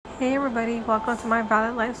Hey everybody, welcome to my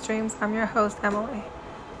Violet Life Streams. I'm your host, Emily.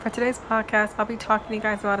 For today's podcast, I'll be talking to you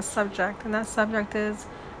guys about a subject, and that subject is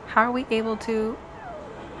how are we able to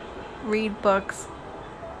read books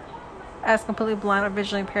as completely blind or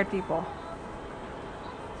visually impaired people.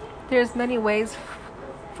 There's many ways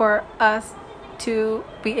for us to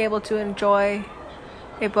be able to enjoy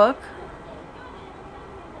a book,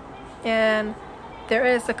 and there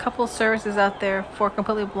is a couple services out there for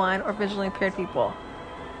completely blind or visually impaired people.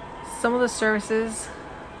 Some of the services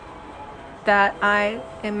that I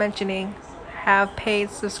am mentioning have paid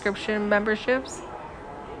subscription memberships.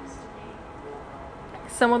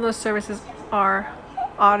 Some of those services are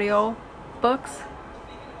audio books,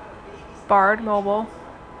 Bard Mobile,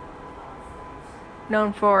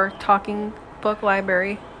 known for talking book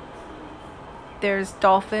library. There's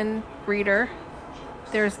Dolphin Reader.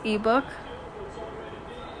 There's ebook.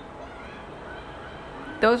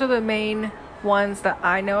 Those are the main ones that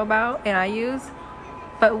I know about and I use,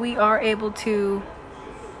 but we are able to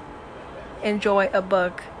enjoy a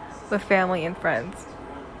book with family and friends.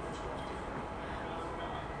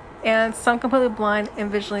 And some completely blind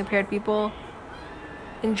and visually impaired people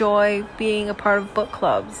enjoy being a part of book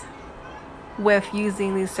clubs with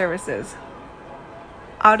using these services.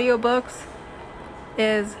 Audiobooks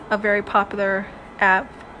is a very popular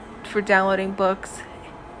app for downloading books,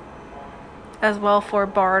 as well for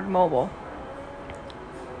Bard Mobile.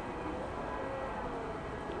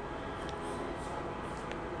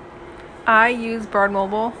 I use Bard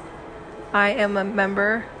Mobile. I am a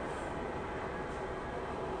member.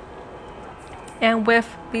 And with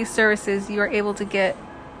these services, you are able to get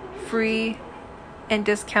free and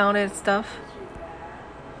discounted stuff.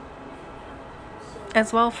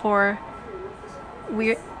 As well for,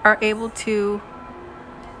 we are able to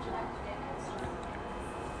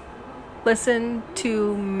listen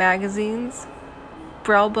to magazines,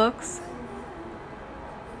 braille books,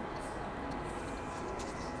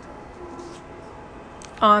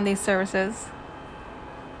 on these services.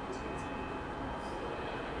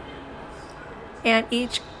 And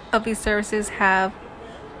each of these services have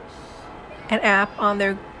an app on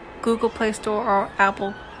their Google Play Store or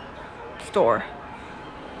Apple Store.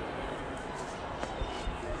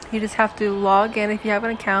 You just have to log in if you have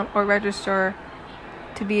an account or register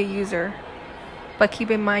to be a user. But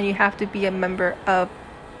keep in mind you have to be a member of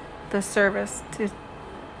the service to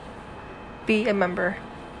be a member.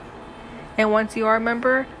 And once you are a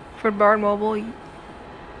member for Bard Mobile,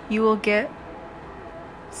 you will get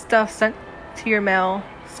stuff sent to your mail,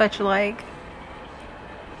 such like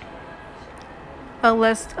a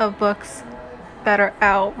list of books that are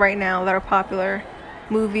out right now that are popular,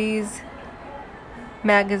 movies,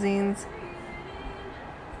 magazines,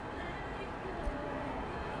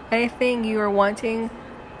 anything you are wanting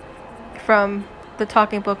from the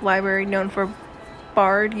talking book library known for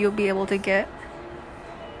Bard, you'll be able to get.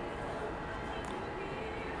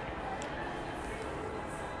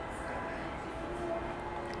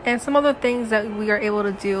 And some other things that we are able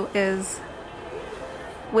to do is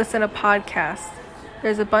listen to podcasts.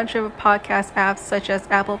 There's a bunch of podcast apps such as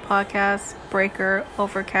Apple Podcasts, Breaker,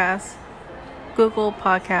 Overcast, Google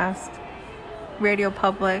Podcast, Radio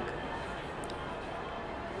Public,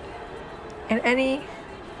 and any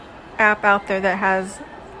app out there that has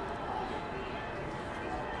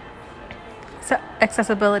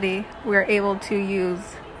accessibility we are able to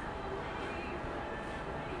use.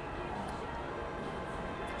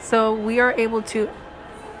 So we are able to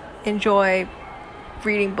enjoy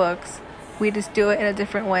reading books. We just do it in a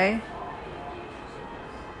different way.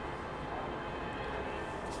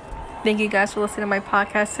 Thank you guys for listening to my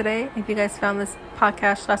podcast today. If you guys found this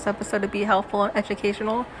podcast / episode to be helpful and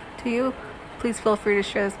educational to you, please feel free to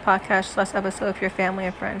share this podcast / episode with your family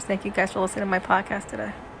and friends. Thank you guys for listening to my podcast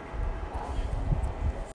today.